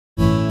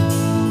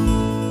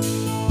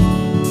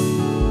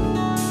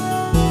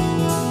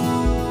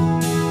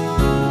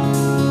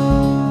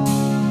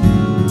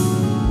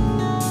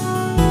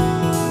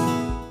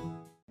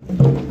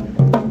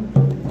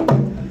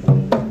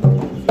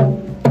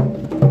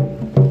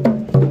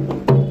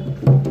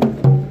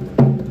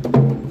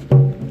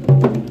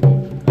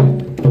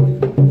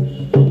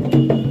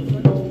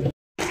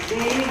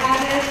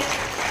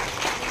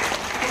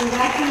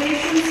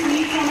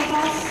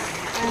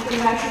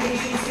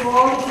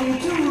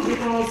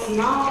because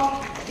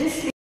now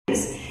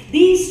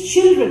these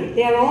children,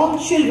 they are all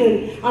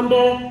children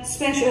under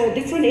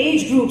different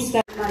age groups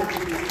that like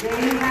these.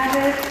 There you have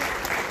it.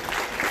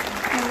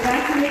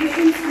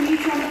 Congratulations to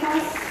each one of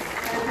us,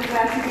 and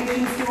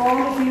congratulations to all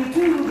of you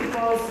too,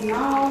 because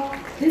now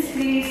this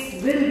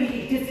place will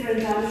be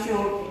different, I'm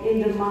sure,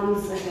 in the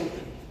months ahead.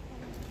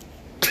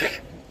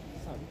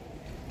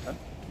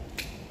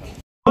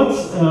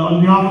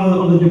 On behalf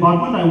of the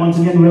department, I once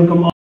again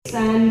welcome all.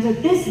 And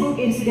this book,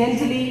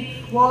 incidentally,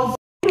 was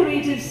a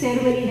decorative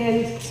ceremony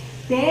held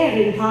there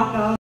in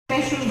Dhaka.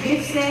 Special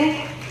gifts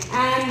there,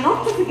 and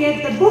not to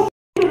forget the book,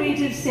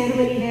 decorative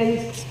ceremony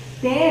held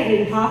there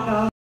in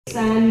Dhaka.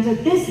 And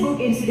this book,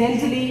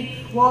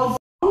 incidentally, was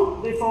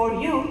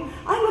before you.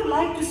 I would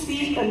like to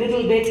speak a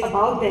little bit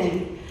about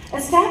them.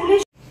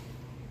 Established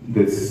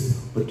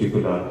this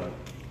particular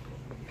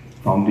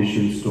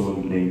foundation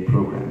stone laying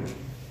program.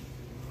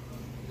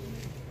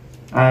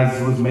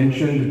 As was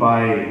mentioned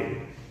by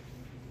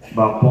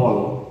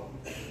Paul,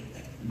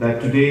 that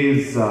today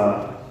is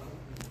a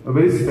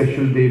very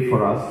special day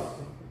for us,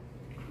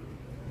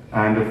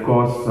 and of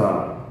course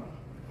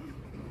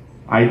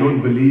I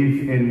don't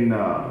believe in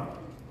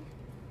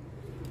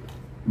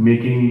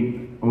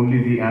making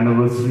only the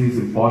anniversaries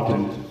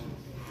important.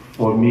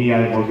 For me,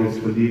 I've always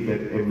believed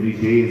that every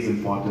day is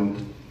important,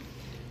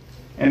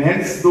 and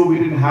hence, though we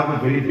didn't have a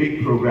very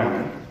big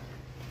program,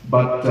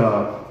 but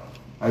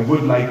I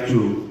would like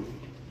to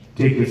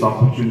take this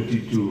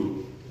opportunity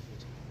to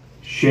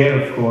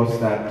share, of course,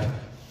 that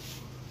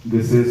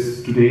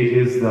today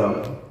is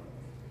the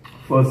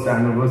first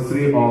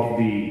anniversary of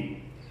the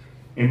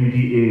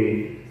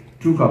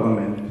MDA-2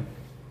 government,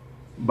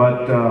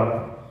 but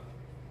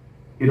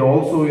it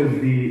also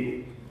is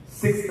the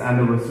 6th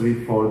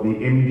anniversary for the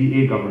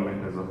MDA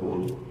government as a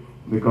whole,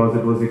 because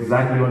it was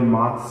exactly on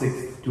March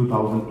 6th,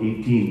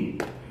 2018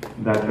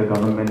 that the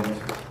government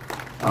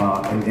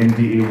in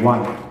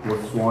MDA-1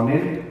 was sworn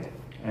in,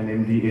 and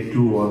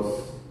MDA-2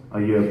 was a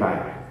year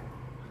back.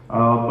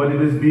 But it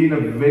has been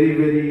a very,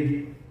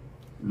 very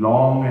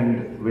long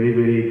and very,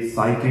 very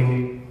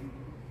exciting,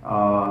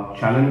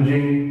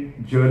 challenging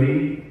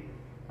journey,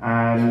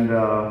 and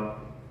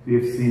we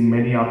have seen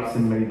many ups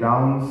and many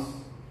downs.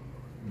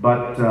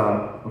 But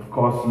of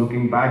course,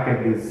 looking back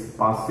at this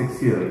past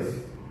 6 years,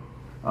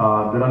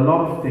 there are a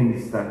lot of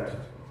things that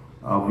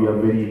we are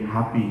very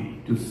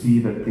happy to see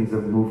that things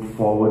have moved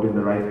forward in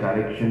the right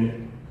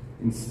direction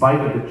in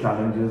spite of the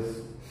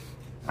challenges.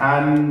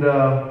 And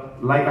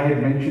like I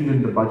had mentioned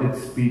in the budget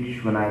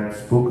speech when I had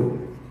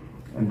spoken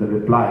and the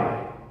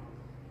reply,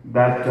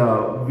 that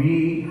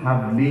we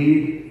have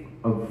laid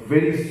a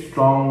very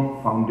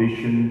strong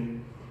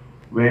foundation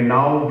where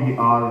now we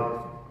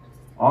are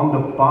on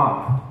the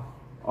path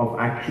of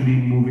actually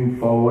moving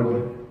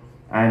forward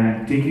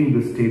and taking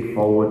the state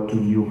forward to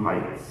new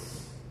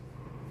heights.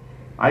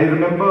 I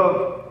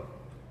remember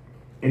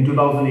in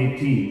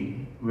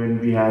 2018 when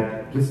we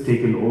had just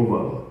taken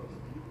over,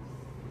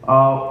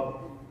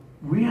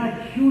 we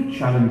had huge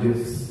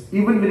challenges,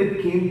 even when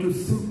it came to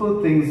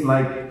simple things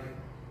like,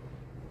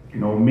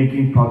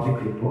 making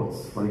project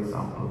reports, for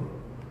example.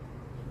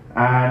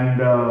 And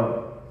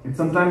it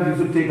sometimes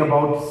used to take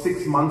about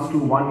 6 months to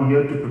 1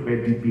 year to prepare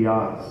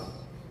DPRs.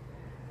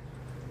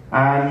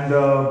 And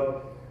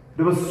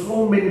there were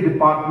so many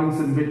departments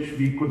in which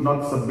we could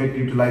not submit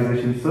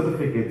utilization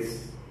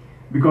certificates,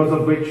 because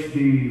of which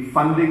the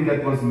funding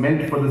that was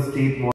meant for the state was